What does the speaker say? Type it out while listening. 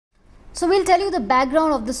So we'll tell you the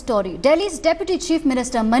background of the story. Delhi's Deputy Chief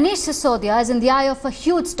Minister Manish Sisodia is in the eye of a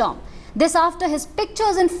huge storm. This after his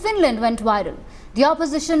pictures in Finland went viral. The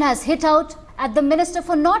opposition has hit out at the minister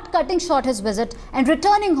for not cutting short his visit and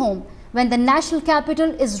returning home when the national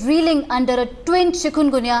capital is reeling under a twin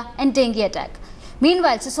Chikungunya and Dengue attack.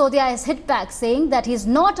 Meanwhile, Sisodia has hit back saying that he is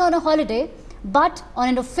not on a holiday but on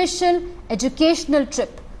an official educational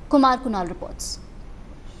trip. Kumar Kunal reports.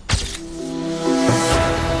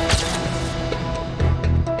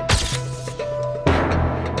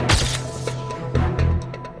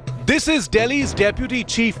 This is Delhi's Deputy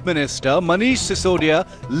Chief Minister Manish Sisodia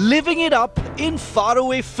living it up in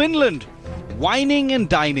faraway Finland. Wining and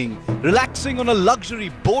dining, relaxing on a luxury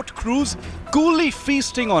boat cruise, coolly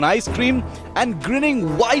feasting on ice cream and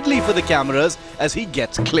grinning widely for the cameras as he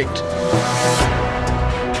gets clicked.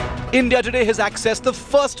 India Today has accessed the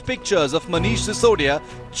first pictures of Manish Sisodia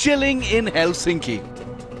chilling in Helsinki.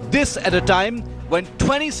 This at a time when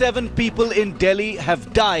 27 people in Delhi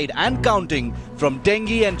have died and counting from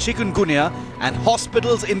dengue and chikungunya, and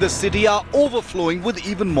hospitals in the city are overflowing with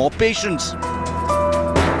even more patients.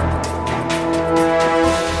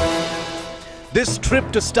 This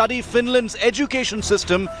trip to study Finland's education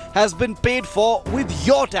system has been paid for with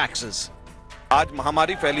your taxes. आज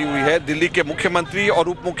महामारी फैली हुई है, दिल्ली के मुख्यमंत्री और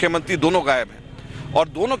उप मुख्यमंत्री दोनों गायब हैं और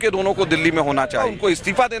दोनों के दोनों को दिल्ली में होना चाहिए, उनको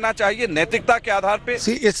इस्तीफा देना चाहिए नैतिकता के आधार पे.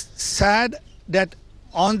 See, it's sad that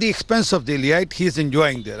on the expense of Delhi, right, he is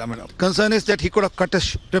enjoying there. I mean, concern is that he could have cut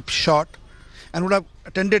his trip short and would have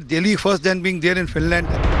attended Delhi first, then being there in Finland.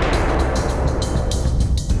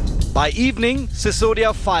 By evening,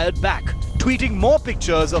 Sisodia fired back, tweeting more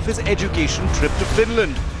pictures of his education trip to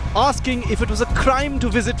Finland, asking if it was a crime to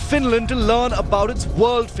visit Finland to learn about its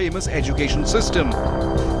world-famous education system.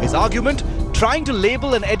 His argument, trying to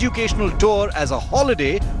label an educational tour as a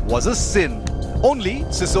holiday was a sin. Only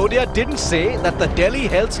Sisodia didn't say that the Delhi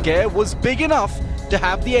health scare was big enough to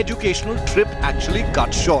have the educational trip actually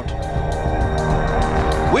cut short.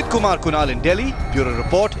 With Kumar Kunal in Delhi, Bureau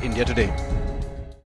Report, India Today.